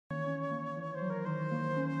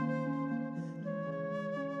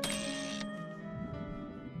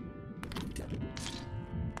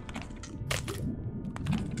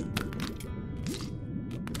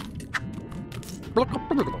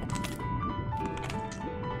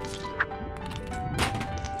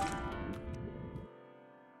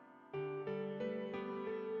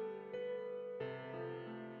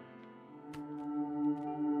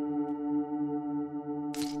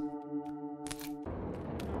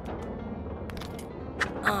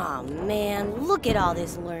Aw, man, look at all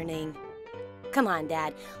this learning. Come on,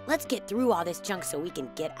 Dad. Let's get through all this junk so we can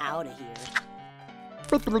get out of here.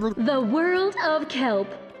 The world of kelp.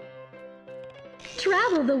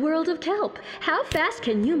 Travel the world of kelp. How fast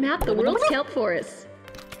can you map the world's kelp forests?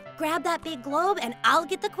 Grab that big globe and I'll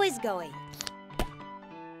get the quiz going.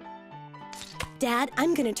 Dad,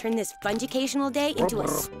 I'm gonna turn this fun-educational day into a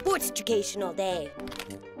sports-educational day.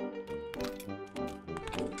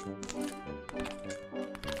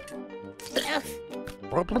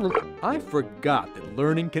 I forgot that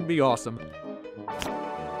learning can be awesome.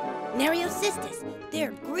 Nereocystis,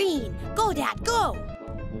 they're green. Go, Dad, go!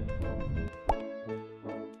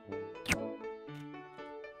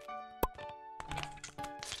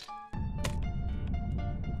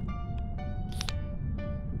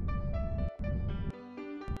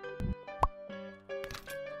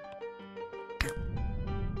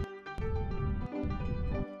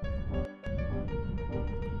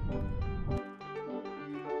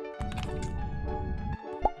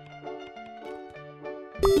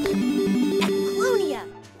 Clunia,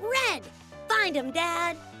 red! Find him,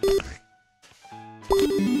 Dad!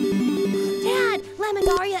 Dad,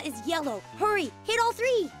 Laminaria is yellow. Hurry, hit all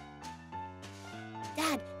three!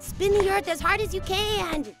 Dad, spin the earth as hard as you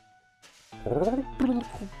can!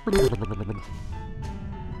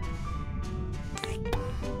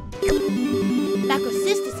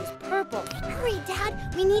 Macrocystis is purple. Hurry,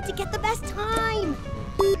 Dad, we need to get the best time!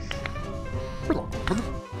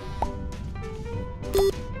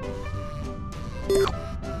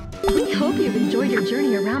 We hope you've enjoyed your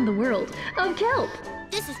journey around the world of kelp.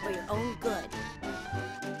 This is for your own good.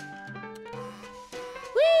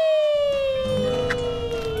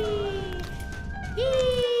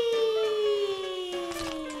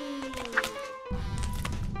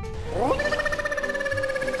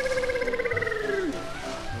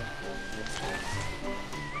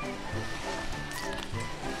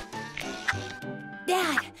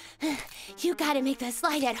 Dad, you gotta make the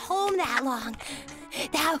slide at home that long.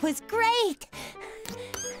 That was great!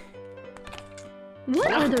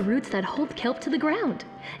 What are the roots that hold kelp to the ground?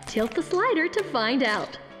 Tilt the slider to find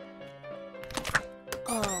out.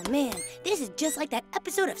 Oh man, this is just like that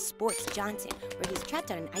episode of Sports Johnson where he's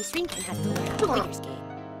trapped on an ice rink and has to learn how to figure skate.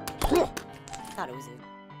 I thought it was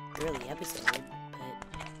a girly episode,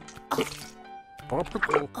 but...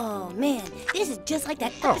 Oh man, this is just like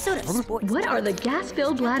that episode of Sports What are the Johnson.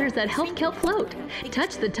 gas-filled bladders that help kelp float?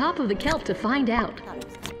 Touch the top of the kelp to find out. I thought it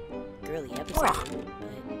was a girly episode,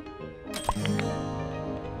 but...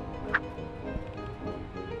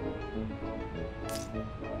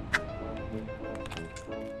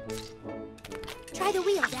 Try the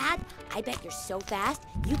wheel, Dad. I bet you're so fast,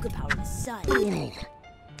 you could power the sun.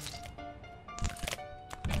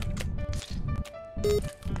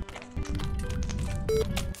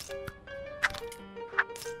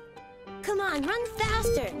 Come on, run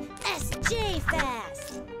faster! SJ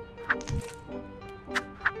fast!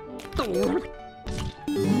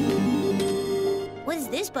 What does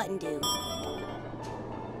this button do?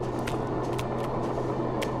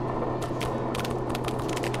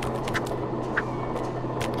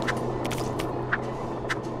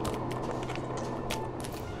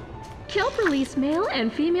 Kelp release male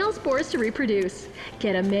and female spores to reproduce.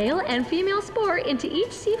 Get a male and female spore into each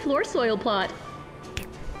seafloor soil plot.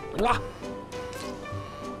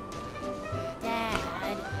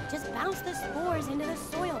 Dad, just bounce the spores into the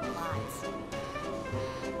soil plots.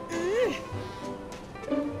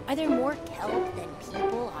 Are there more kelp than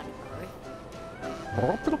people on Earth?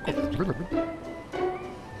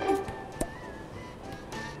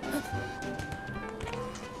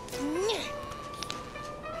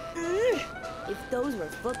 If those were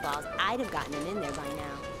footballs, I'd have gotten them in there by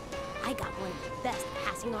now. I got one of the best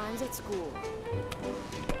passing arms at school.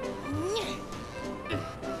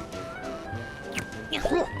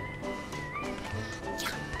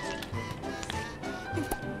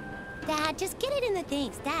 Dad, just get it in the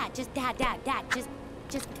things. Dad, just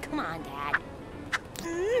come on, Dad.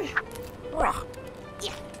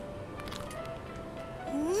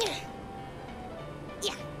 Yeah.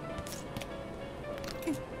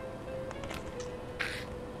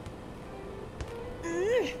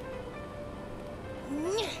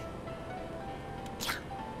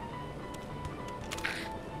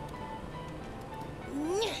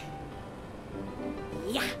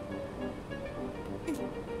 Yeah.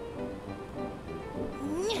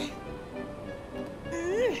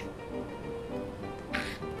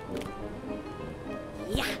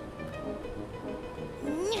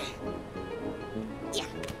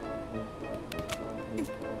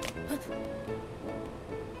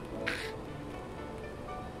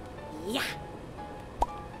 Yeah.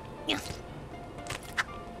 Yeah.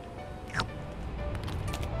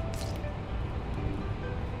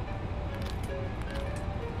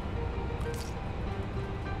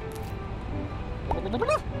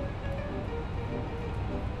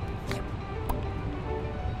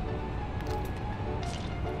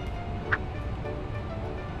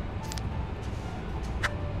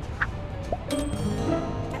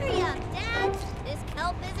 Hurry up, Dad! This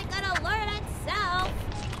kelp isn't gonna learn itself!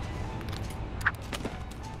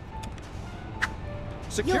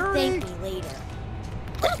 Security! You'll thank me later.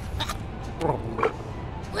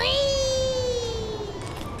 Whee!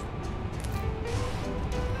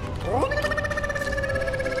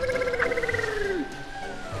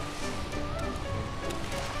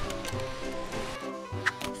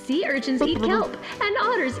 Sea urchins eat kelp, and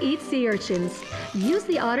otters eat sea urchins. Use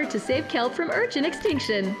the otter to save kelp from urchin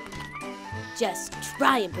extinction. Just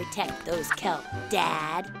try and protect those kelp,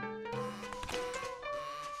 Dad.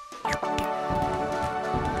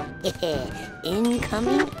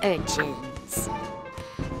 Incoming urchins.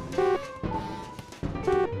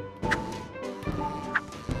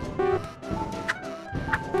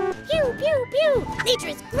 Pew, pew, pew! Nature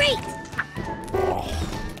is great!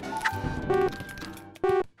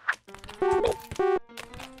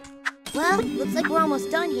 Well, looks like we're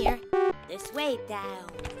almost done here. This way, Dad.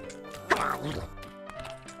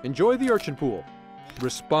 Enjoy the urchin pool.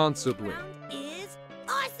 Responsibly. Round is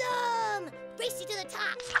awesome! Race you to the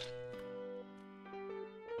top!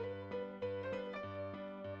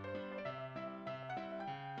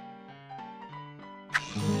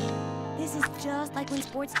 This is just like when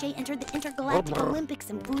Sports Jay entered the Intergalactic Olympics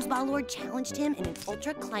and Foosball Lord challenged him in an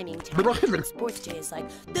ultra climbing challenge. And Sports Jay is like,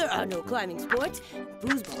 there are no climbing sports. And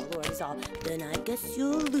Foosball Lord is all, then I guess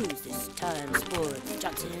you'll lose this time, Sports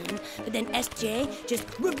Johnson. But then SJ just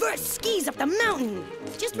reverse skis up the mountain.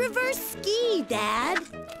 Just reverse ski, Dad.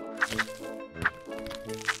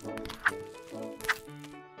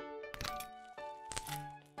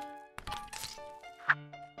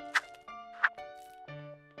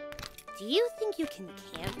 Do you think you can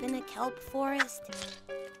camp in a kelp forest?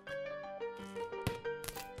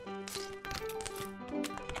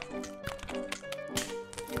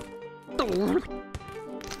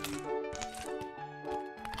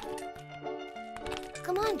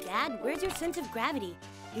 Come on, Dad. Where's your sense of gravity?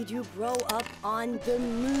 Did you grow up on the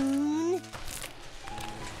moon?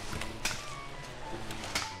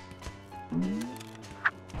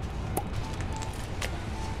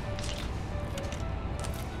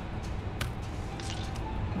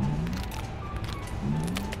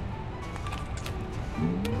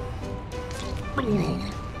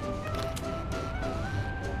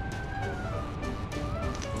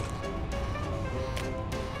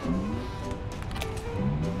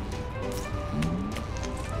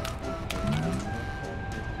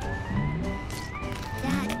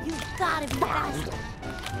 Dad, you gotta be faster.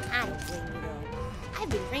 I don't blame you, though. I've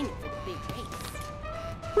been training for the big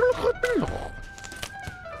race.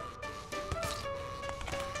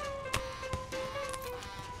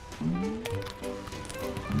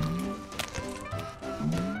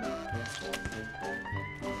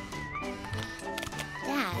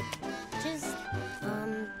 Dad, just,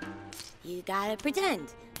 you gotta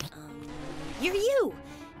pretend. You're you.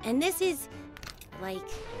 And this is, like,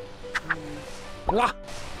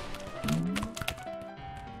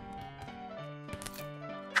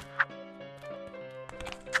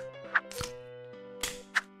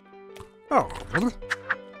 Oh.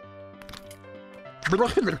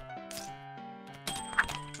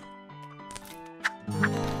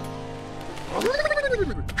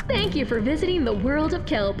 Thank you for visiting the world of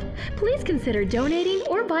kelp. Please consider donating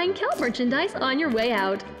or buying kelp merchandise on your way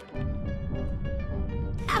out.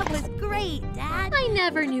 that was great, Dad. I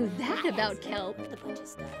never knew that about kelp. A bunch of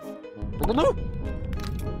stuff.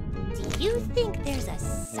 Do you think there's a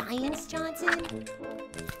science, Johnson?